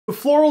The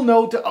floral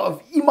note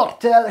of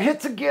Immortel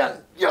hits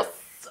again. Yes!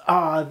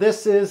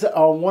 This is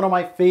one of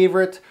my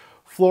favorite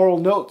floral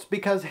notes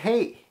because,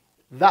 hey,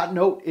 that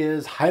note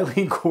is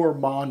highly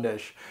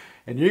gourmandish.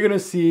 And you're going to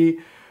see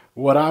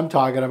what I'm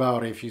talking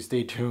about if you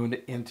stay tuned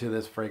into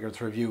this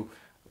fragrance review.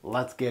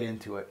 Let's get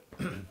into it.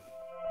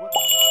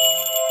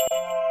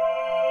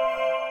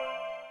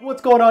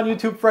 What's going on,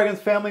 YouTube fragrance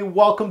family?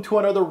 Welcome to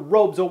another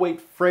Robes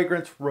Await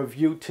fragrance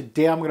review.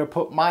 Today I'm going to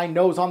put my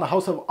nose on the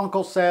house of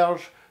Uncle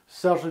Serge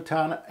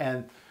Lutens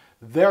and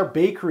their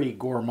bakery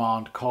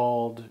gourmand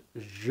called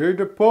Jeux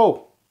de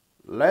Peau.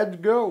 Let's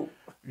go.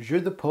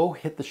 Jeux de Peau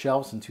hit the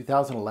shelves in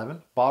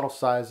 2011. Bottle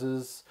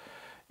sizes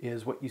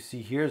is what you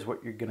see here is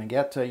what you're going to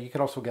get. You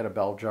can also get a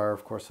bell jar,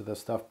 of course, of this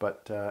stuff,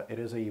 but it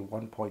is a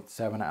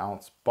 1.7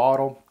 ounce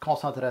bottle.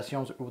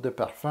 Concentrations eau de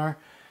parfum.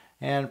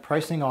 And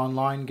pricing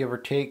online, give or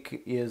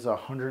take, is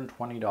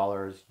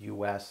 $120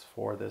 US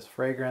for this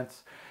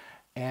fragrance.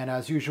 And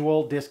as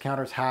usual,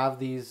 discounters have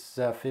these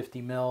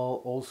 50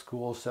 ml old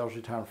school Serge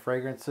Lutens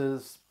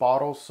fragrances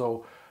bottles.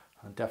 So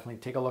definitely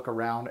take a look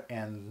around,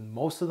 and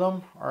most of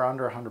them are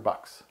under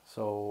 $100.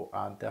 So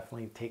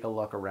definitely take a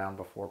look around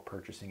before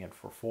purchasing it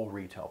for full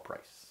retail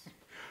price.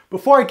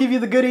 Before I give you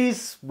the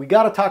goodies, we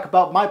got to talk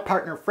about my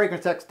partner,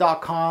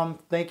 FragranceX.com.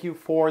 Thank you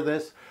for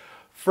this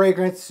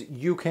fragrance.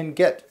 You can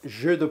get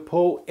Jeux de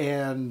Peau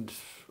and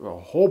a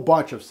whole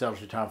bunch of Serge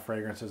Lutens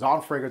fragrances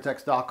on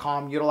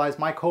FragranceX.com. Utilize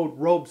my code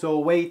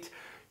ROBES08.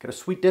 Get a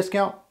sweet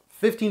discount,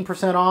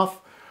 15% off.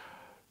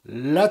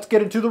 Let's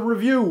get into the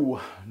review.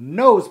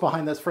 Nose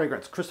behind this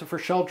fragrance, Christopher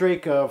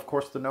Sheldrake, of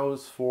course, the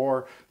nose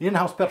for the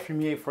in-house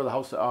perfumier for the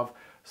house of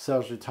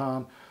Serge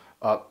Lutens.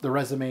 The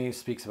resume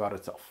speaks about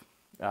itself.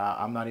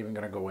 I'm not even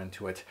going to go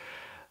into it.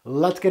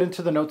 Let's get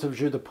into the notes of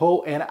Jeux de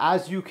Peau. And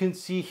as you can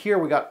see here,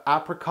 we got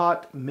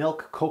apricot,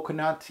 milk,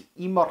 coconut,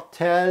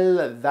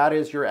 Immortel. That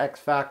is your X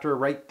factor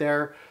right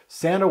there.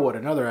 Sandalwood,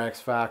 another X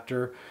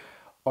factor.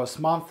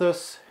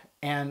 Osmanthus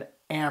and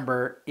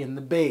amber in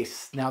the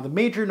base. Now the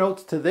major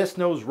notes to this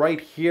nose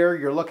right here,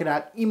 you're looking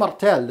at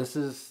Immortel. This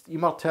is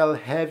Immortel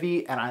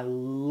heavy, and I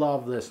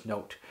love this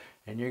note.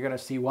 And you're going to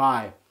see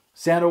why.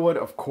 Sandalwood,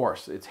 of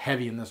course, it's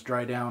heavy in this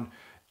dry down.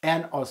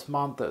 And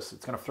Osmanthus,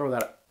 it's going to throw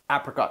that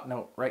apricot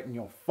note right in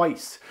your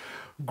face.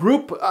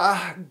 Group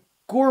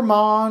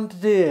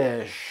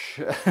gourmandish.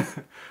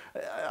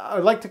 I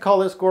like to call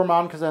this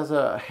gourmand because it has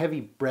a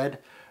heavy bread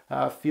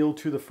feel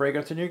to the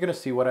fragrance, and you're going to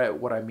see what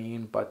I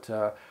mean. But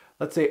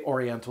let's say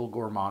oriental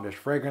gourmandish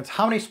fragrance.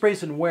 How many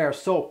sprays and where?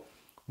 So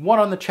one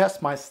on the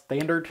chest, my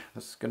standard.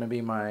 This is going to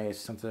be my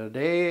scent of the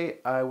day.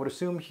 I would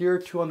assume here,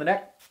 2 on the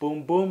neck.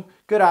 Boom, boom.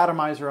 Good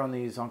atomizer on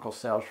these Uncle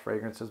Serge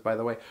fragrances, by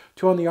the way.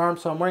 2 on the arm,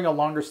 so I'm wearing a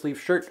longer sleeve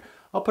shirt.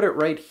 I'll put it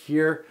right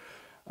here.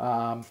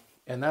 And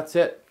that's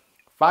it.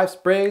 5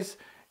 sprays,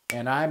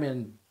 and I'm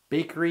in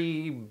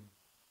bakery,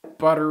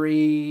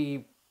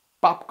 buttery,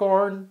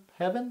 popcorn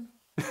heaven.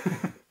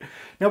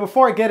 Now,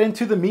 before I get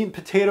into the meat and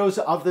potatoes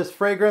of this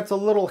fragrance, a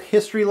little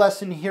history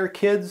lesson here,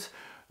 kids.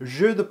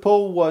 Jeux de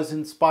Peau was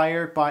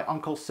inspired by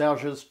Uncle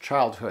Serge's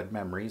childhood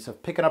memories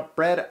of picking up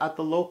bread at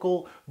the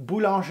local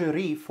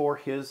boulangerie for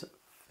his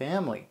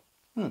family.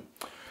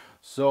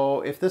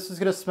 So if this is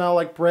going to smell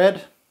like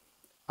bread,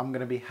 I'm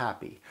going to be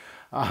happy.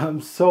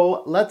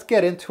 So let's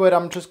get into it.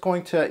 I'm just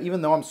going to,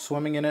 even though I'm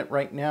swimming in it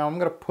right now, I'm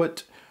going to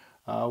put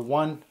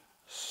 1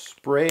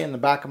 spray in the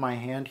back of my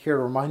hand here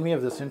to remind me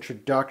of this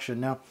introduction.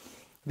 Now,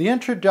 the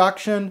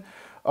introduction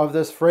of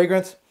this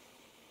fragrance,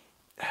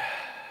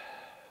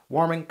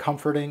 warming,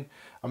 comforting.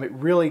 It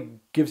really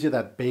gives you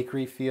that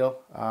bakery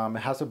feel. It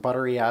has a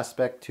buttery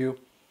aspect too.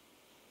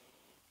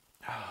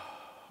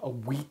 A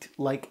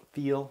wheat-like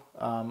feel.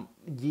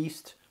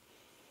 Yeast.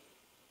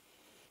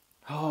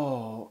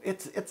 Oh,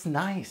 it's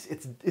nice.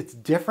 It's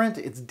different.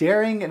 It's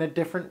daring in a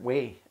different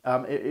way.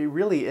 It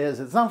really is.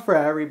 It's not for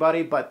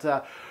everybody,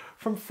 but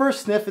from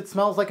first sniff, it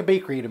smells like a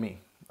bakery to me.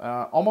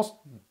 Almost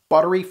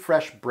buttery,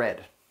 fresh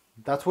bread.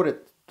 That's what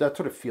it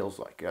feels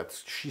like.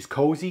 She's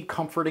cozy,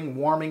 comforting,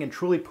 warming, and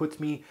truly puts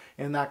me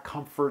in that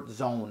comfort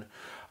zone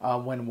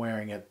when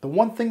wearing it. The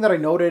one thing that I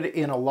noted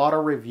in a lot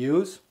of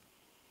reviews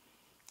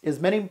is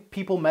many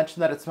people mention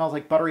that it smells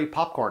like buttery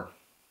popcorn.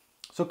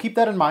 So keep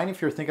that in mind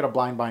if you're thinking of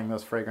blind buying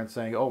this fragrance,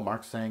 saying, oh,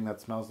 Mark's saying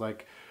that smells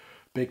like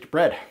baked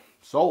bread.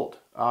 Sold.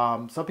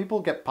 Some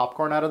people get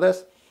popcorn out of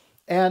this,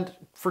 and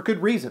for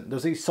good reason.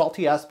 There's a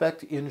salty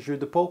aspect in Jeux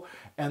de Peau,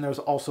 and there's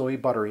also a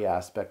buttery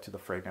aspect to the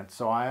fragrance.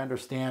 So I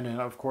understand, and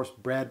of course,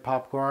 bread,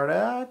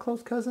 popcorn,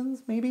 close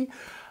cousins, maybe.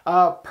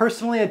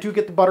 Personally, I do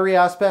get the buttery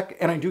aspect,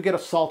 and I do get a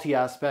salty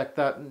aspect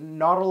that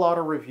not a lot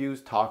of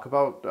reviews talk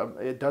about.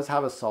 It does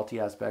have a salty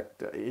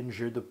aspect in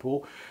Jeux de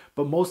Peau,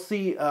 but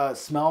mostly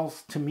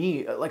smells to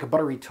me like a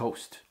buttery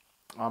toast.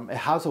 It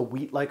has a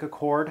wheat-like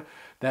accord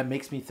that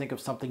makes me think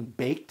of something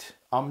baked.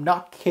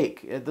 Not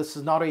cake. This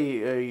is not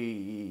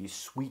a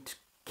sweet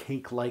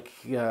cake-like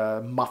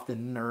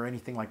muffin or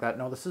anything like that.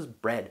 No, this is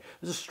bread.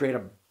 This is straight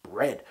up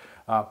bread.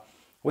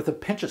 With a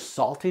pinch of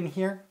salt in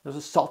here. There's a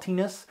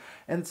saltiness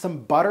and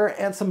some butter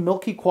and some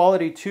milky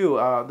quality too.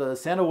 The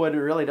sandalwood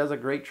really does a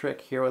great trick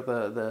here with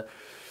the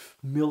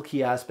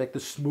milky aspect, the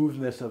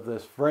smoothness of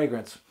this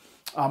fragrance.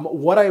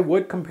 What I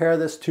would compare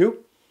this to,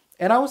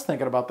 and I was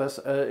thinking about this,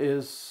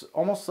 is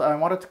almost, I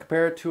wanted to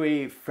compare it to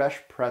a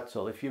fresh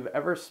pretzel. If you've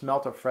ever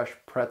smelt a fresh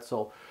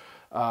pretzel,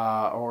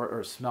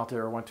 or smelt it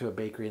or went to a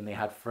bakery and they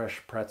had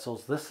fresh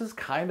pretzels, this is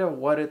kind of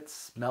what it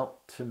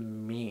smelt to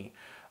me.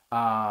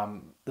 The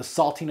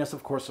saltiness,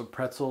 of course, of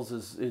pretzels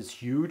is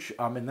huge.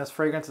 In this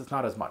fragrance, it's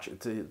not as much.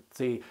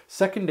 It's a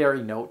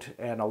secondary note,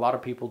 and a lot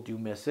of people do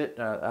miss it,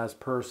 as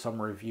per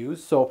some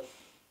reviews. So,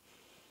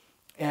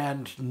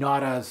 and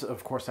not as,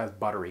 of course, as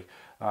buttery.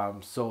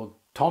 So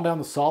tone down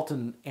the salt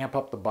and amp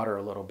up the butter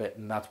a little bit,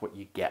 and that's what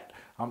you get.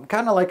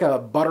 Kind of like a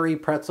buttery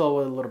pretzel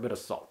with a little bit of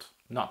salt,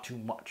 not too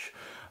much.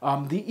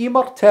 The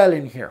Immortelle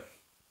in here.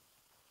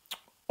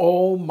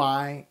 Oh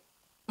my,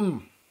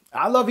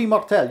 I love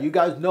Immortelle. You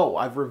guys know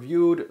I've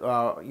reviewed,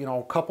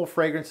 a couple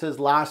fragrances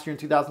last year in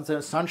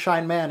 2007.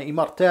 Sunshine Man,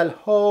 Immortelle.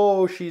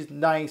 Oh, she's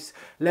nice.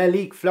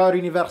 Lalique, Fleur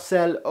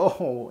Universelle.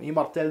 Oh,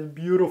 Immortelle,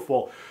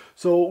 beautiful.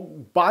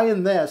 So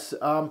buying this,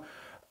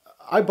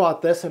 I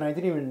bought this and I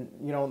didn't even,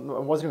 I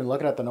wasn't even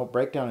looking at the note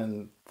breakdown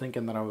and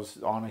thinking that I was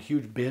on a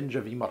huge binge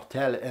of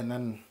Immortelle. And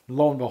then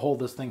lo and behold,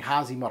 this thing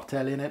has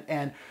Immortelle in it.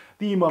 And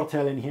the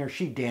Immortelle in here,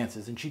 she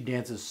dances, and she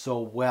dances so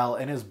well,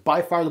 and is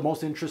by far the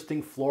most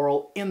interesting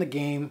floral in the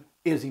game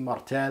is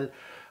Immortelle,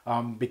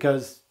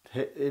 because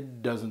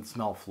it doesn't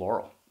smell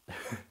floral.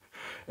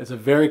 It's a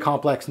very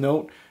complex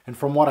note, and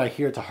from what I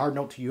hear, it's a hard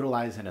note to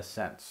utilize in a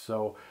sense.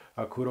 So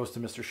kudos to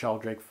Mr.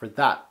 Sheldrake for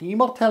that. The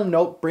Immortelle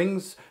note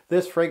brings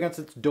this fragrance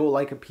its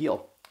dough-like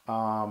appeal.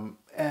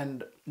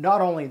 And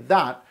not only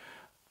that,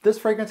 this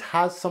fragrance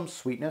has some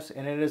sweetness,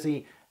 and it is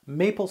a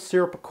maple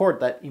syrup accord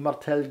that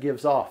Immortelle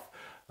gives off.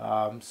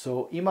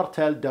 So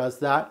Immortelle does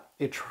that.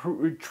 It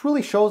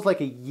truly shows like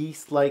a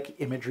yeast-like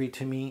imagery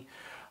to me.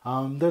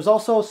 There's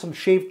also some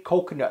shaved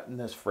coconut in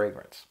this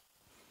fragrance.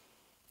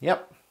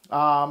 Yep.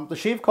 The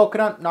shaved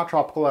coconut, not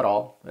tropical at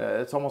all.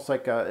 It's almost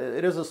like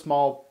it is a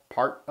small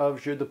part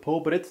of Jeux de Peau,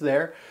 but it's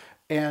there.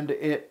 And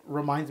it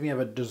reminds me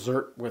of a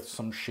dessert with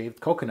some shaved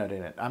coconut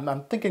in it.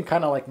 I'm thinking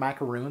kind of like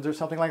macaroons or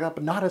something like that,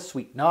 but not as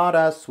sweet. Not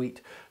as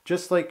sweet.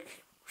 Just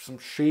like some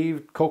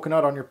shaved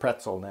coconut on your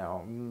pretzel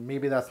now.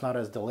 Maybe that's not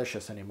as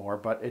delicious anymore,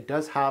 but it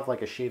does have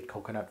like a shaved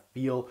coconut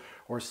feel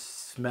or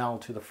smell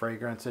to the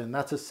fragrance, and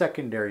that's a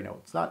secondary note.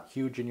 It's not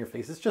huge in your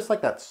face. It's just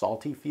like that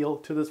salty feel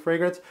to this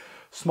fragrance.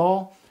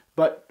 Small,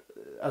 but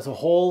as a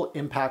whole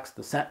impacts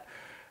the scent.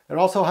 It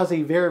also has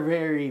a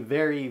very,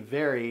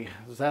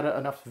 is that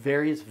enough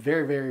varies?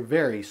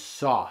 Very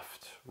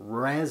soft,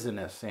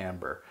 resinous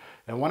amber.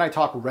 And when I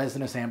talk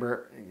resinous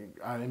amber,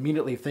 I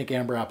immediately think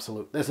Amber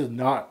Absolute. This is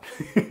not,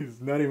 it's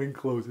not even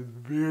close. It's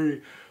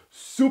very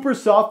super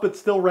soft, but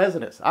still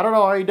resinous. I don't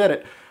know how he did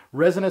it.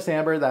 Resinous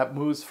amber that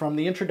moves from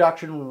the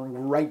introduction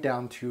right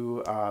down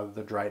to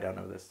the dry down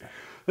of this.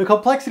 The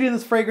complexity of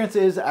this fragrance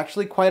is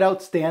actually quite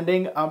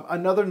outstanding.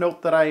 Another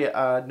note that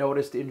I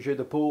noticed in Jeux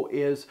de Peau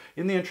is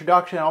in the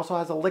introduction, it also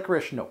has a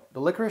licorice note.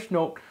 The licorice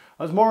note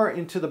is more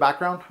into the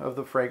background of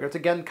the fragrance.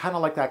 Again, kind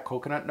of like that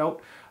coconut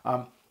note.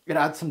 It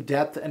adds some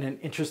depth and an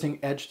interesting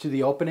edge to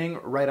the opening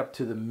right up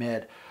to the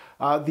mid.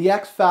 The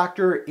X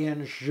factor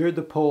in Jeux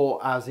de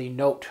Peau as a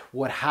note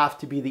would have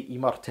to be the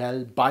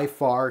Immortelle. By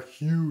far,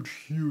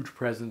 huge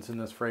presence in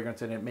this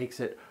fragrance, and it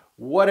makes it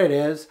what it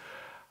is.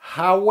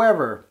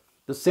 However,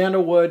 the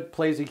sandalwood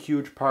plays a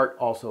huge part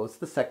also. It's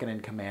the second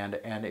in command,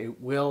 and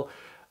it will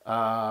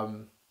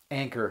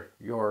anchor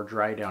your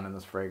dry down in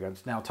this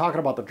fragrance. Now, talking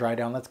about the dry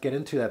down, let's get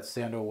into that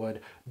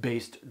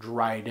sandalwood-based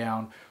dry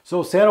down.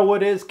 So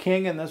sandalwood is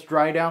king in this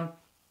dry down,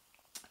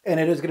 and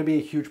it is going to be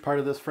a huge part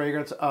of this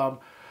fragrance.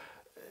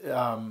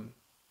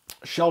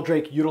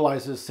 Sheldrake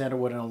utilizes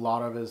sandalwood in a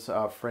lot of his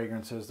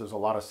fragrances. There's a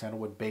lot of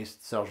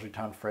sandalwood-based Serge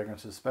Lutens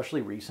fragrances,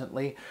 especially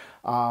recently.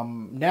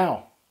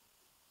 Now,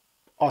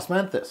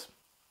 osmanthus.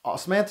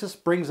 Osmanthus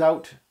brings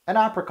out an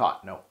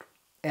apricot note,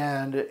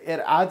 and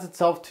it adds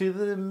itself to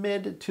the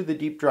mid to the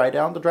deep dry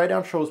down. The dry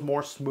down shows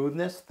more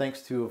smoothness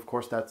thanks to, of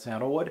course, that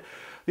sandalwood.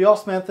 The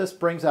osmanthus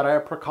brings that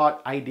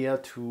apricot idea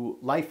to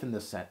life in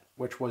this scent,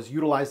 which was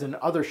utilized in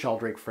other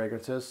Sheldrake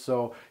fragrances.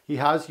 So he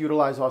has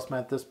utilized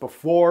osmanthus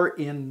before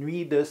in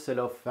Nuit de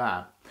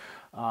Cellophane.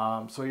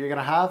 So you're going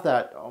to have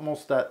that,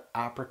 almost that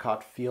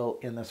apricot feel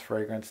in this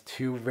fragrance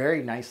too.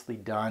 Very nicely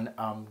done.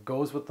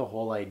 Goes with the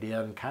whole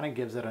idea and kind of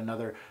gives it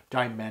another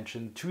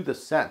dimension to the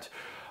scent.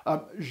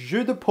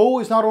 Jeux de Peau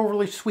is not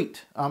overly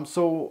sweet.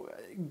 So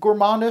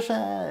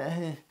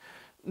gourmandish,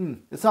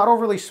 it's not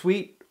overly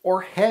sweet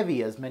or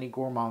heavy as many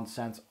gourmand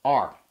scents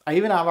are. I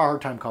even have a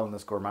hard time calling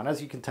this gourmand. As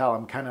you can tell,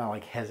 I'm kind of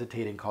like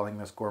hesitating calling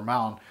this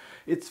gourmand.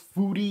 It's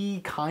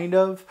foodie, kind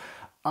of.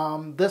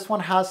 This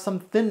one has some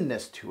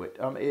thinness to it.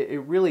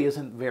 It really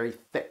isn't very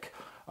thick.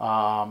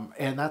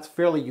 And that's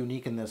fairly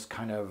unique in this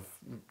kind of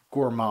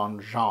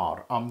gourmand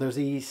genre. There's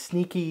a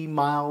sneaky,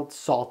 mild,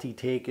 salty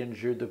take in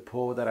Jeux de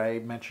Peau that I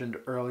mentioned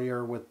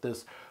earlier with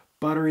this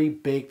buttery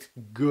baked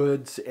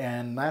goods,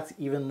 and that's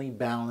evenly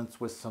balanced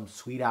with some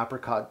sweet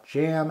apricot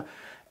jam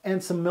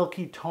and some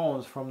milky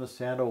tones from the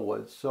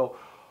sandalwood. So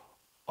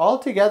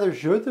altogether,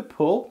 Jeux de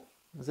Peau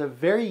is a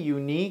very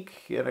unique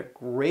and a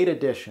great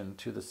addition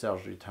to the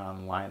Serge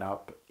Lutens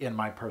lineup, in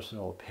my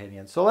personal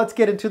opinion. So let's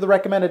get into the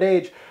recommended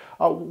age.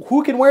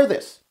 Who can wear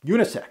this?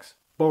 Unisex.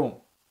 Boom.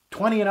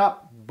 20 and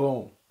up.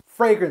 Boom.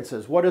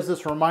 Fragrances. What does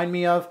this remind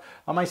me of?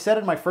 I said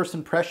in my first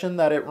impression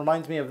that it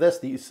reminds me of this,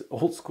 the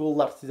old school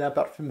L'Artisan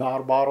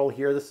Parfumeur bottle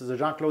here. This is a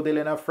Jean-Claude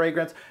Elena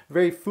fragrance.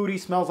 Very foodie,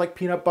 smells like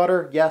peanut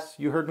butter. Yes,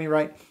 you heard me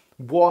right.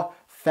 Bois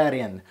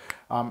Farine.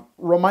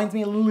 Reminds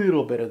me a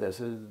little bit of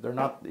this. They're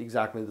not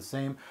exactly the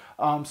same.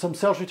 Some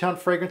Serge Lutens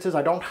fragrances.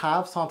 I don't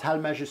have Santal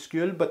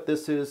Majuscule, but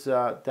this is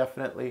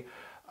definitely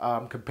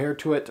compared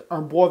to it.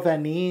 Un Bois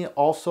Vanille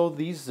also.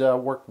 These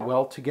work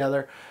well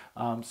together.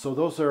 So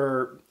those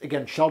are,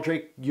 again,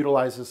 Sheldrake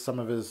utilizes some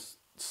of his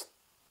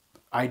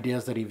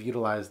ideas that he's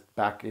utilized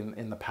back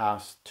in the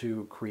past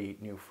to create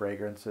new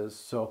fragrances.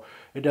 So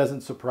it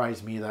doesn't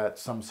surprise me that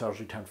some Serge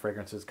Lutens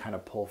fragrances kind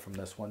of pull from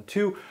this one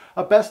too.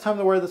 Best time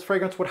to wear this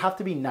fragrance would have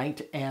to be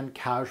night and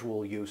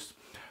casual use.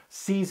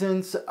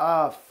 Seasons,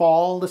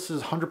 fall. This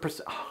is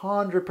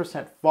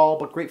 100% fall,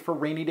 but great for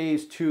rainy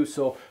days too.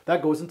 So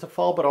that goes into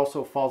fall, but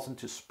also falls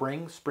into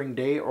spring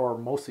day, or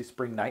mostly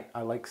spring night.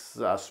 I like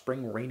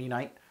spring rainy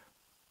night.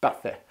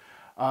 Parfait.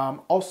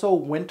 Also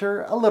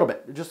winter, a little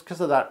bit, just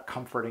because of that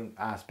comforting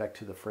aspect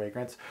to the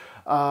fragrance.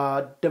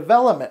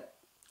 Development,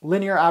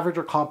 linear, average,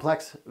 or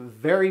complex.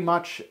 Very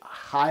much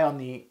high on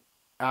the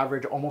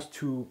average, almost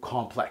too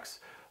complex.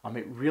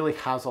 It really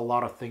has a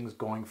lot of things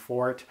going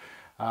for it.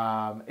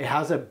 It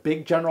has a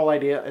big general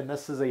idea, and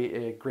this is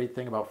a great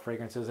thing about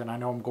fragrances, and I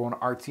know I'm going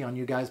artsy on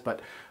you guys,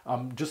 but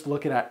just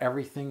looking at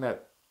everything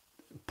that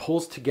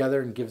pulls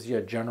together and gives you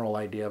a general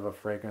idea of a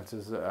fragrance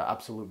is an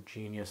absolute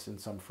genius in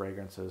some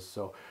fragrances.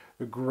 So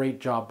a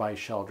great job by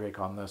Sheldrake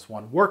on this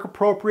one. Work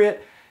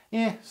appropriate,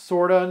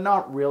 sorta,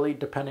 not really,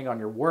 depending on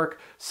your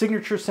work.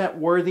 Signature scent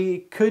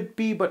worthy, could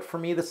be, but for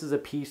me this is a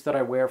piece that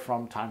I wear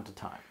from time to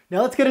time.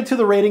 Now let's get into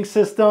the rating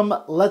system.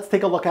 Let's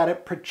take a look at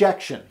it.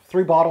 Projection,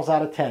 3 bottles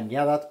out of 10.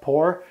 Yeah, that's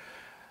poor.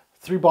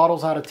 3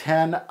 bottles out of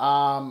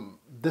 10.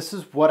 This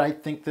is what I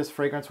think this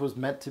fragrance was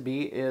meant to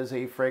be, is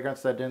a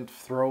fragrance that didn't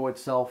throw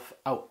itself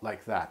out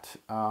like that.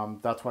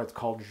 That's why it's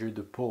called Jeux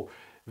de Peau.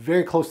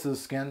 Very close to the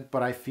skin,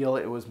 but I feel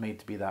it was made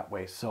to be that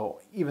way. So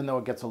even though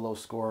it gets a low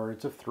score,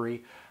 it's a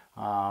 3.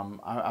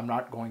 I'm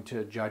not going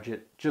to judge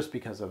it just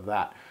because of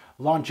that.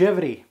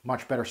 Longevity,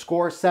 much better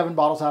score, 7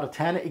 bottles out of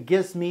 10. It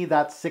gives me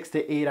that 6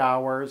 to 8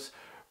 hours.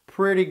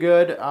 Pretty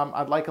good.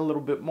 I'd like a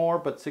little bit more,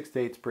 but 6 to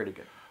 8 is pretty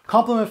good.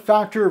 Compliment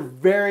factor,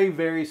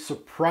 very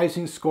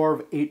surprising score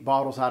of 8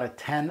 bottles out of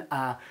 10.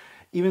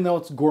 Even though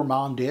it's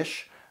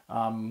gourmandish,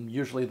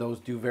 usually those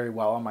do very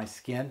well on my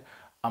skin.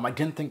 I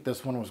didn't think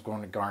this one was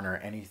going to garner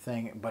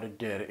anything, but it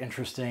did.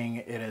 Interesting,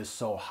 it is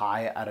so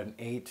high at an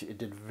 8. It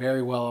did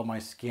very well on my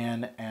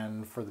skin,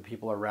 and for the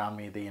people around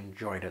me, they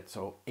enjoyed it,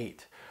 so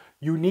 8.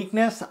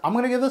 Uniqueness, I'm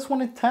going to give this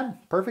one a 10.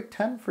 Perfect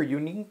 10 for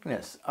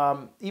uniqueness.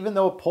 Even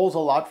though it pulls a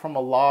lot from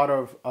a lot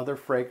of other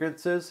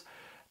fragrances,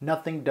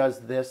 nothing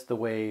does this the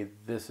way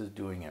this is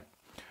doing it.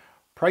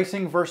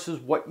 Pricing versus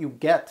what you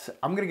get,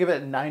 I'm going to give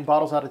it 9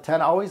 bottles out of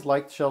 10. I always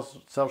liked Serge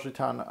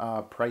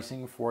Lutens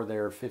pricing for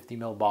their 50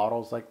 ml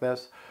bottles like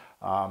this.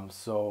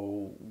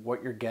 So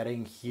what you're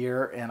getting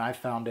here, and I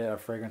found it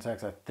at Fragrance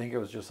X, I think it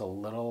was just a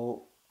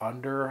little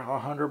under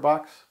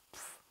 $100.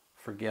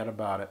 Forget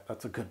about it.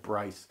 That's a good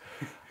price.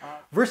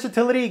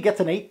 Versatility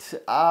gets an 8.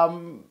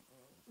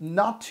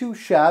 Not too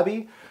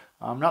shabby.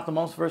 Not the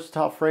most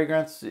versatile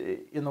fragrance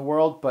in the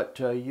world, but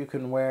you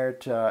can wear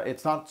it.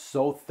 It's not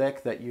so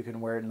thick that you can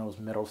wear it in those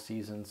middle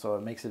seasons, so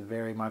it makes it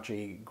very much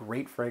a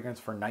great fragrance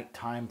for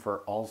nighttime for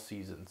all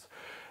seasons.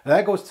 And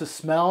that goes to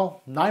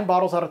smell. 9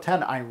 bottles out of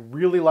 10. I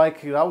really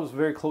like, that was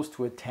very close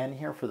to a 10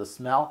 here for the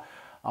smell.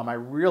 I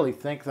really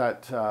think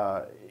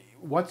that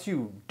once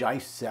you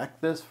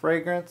dissect this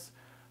fragrance,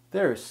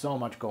 there is so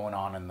much going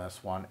on in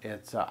this one.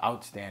 It's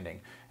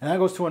outstanding. And that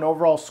goes to an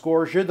overall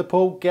score. Jeux de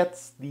Peau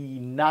gets the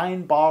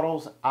 9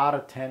 bottles out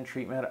of 10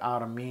 treatment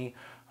out of me.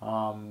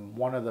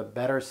 One of the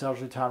better Serge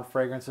Lutens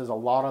fragrances. A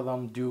lot of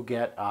them do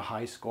get a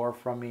high score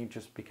from me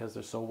just because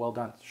they're so well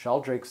done.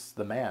 Sheldrake's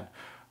the man.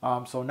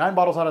 So 9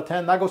 bottles out of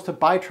 10. That goes to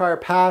buy, try, or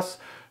pass.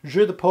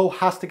 Jeux de Peau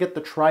has to get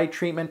the try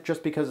treatment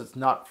just because it's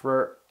not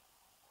for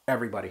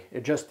everybody.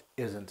 It just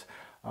isn't.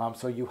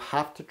 So you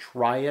have to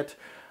try it.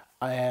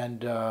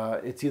 And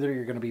it's either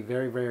you're going to be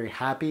very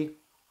happy,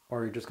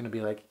 or you're just going to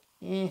be like,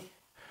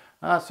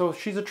 so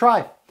she's a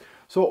try.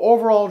 So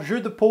overall, Jeux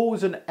de Peau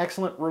is an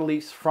excellent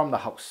release from the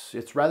house.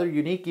 It's rather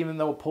unique, even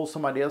though it pulls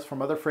some ideas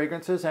from other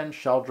fragrances, and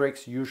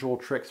Sheldrake's usual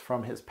tricks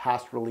from his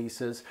past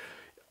releases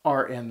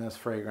are in this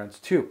fragrance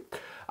too.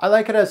 I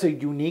like it as a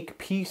unique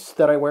piece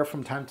that I wear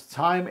from time to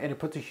time, and it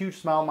puts a huge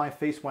smile on my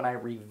face when I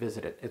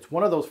revisit it. It's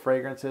one of those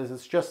fragrances,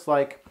 it's just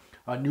like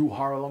a New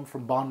Harlem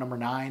from Bond Number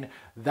 9.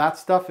 That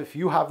stuff, if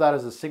you have that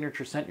as a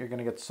signature scent, you're going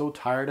to get so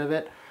tired of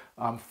it.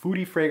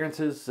 Foodie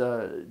fragrances,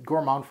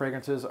 gourmand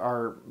fragrances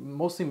are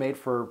mostly made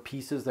for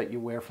pieces that you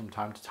wear from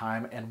time to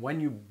time. And when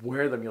you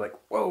wear them, you're like,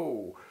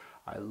 whoa,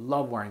 I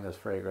love wearing this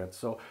fragrance.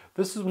 So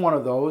this is one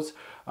of those.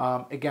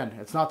 Again,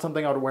 it's not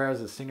something I would wear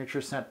as a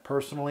signature scent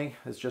personally.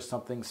 It's just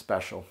something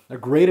special. A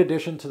great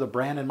addition to the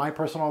brand in my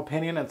personal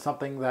opinion, and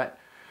something that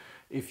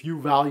if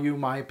you value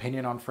my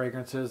opinion on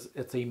fragrances,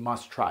 it's a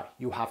must try.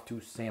 You have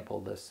to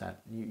sample this scent.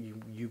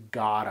 You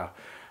gotta.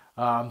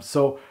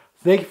 So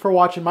thank you for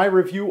watching my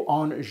review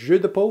on Jeux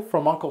de Peau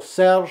from Uncle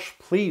Serge.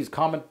 Please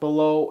comment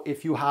below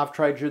if you have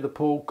tried Jeux de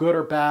Peau, good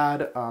or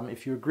bad.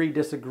 If you agree,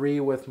 disagree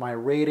with my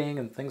rating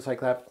and things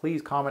like that,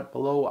 please comment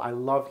below. I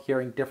love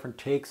hearing different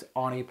takes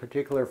on a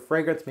particular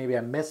fragrance. Maybe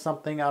I missed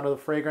something out of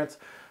the fragrance.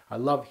 I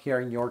love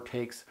hearing your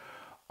takes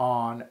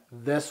on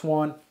this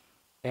one.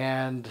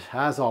 And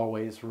as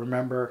always,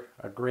 remember,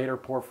 a great or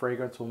poor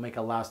fragrance will make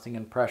a lasting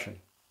impression.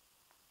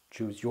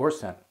 Choose your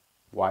scent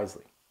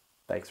wisely.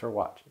 Thanks for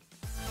watching.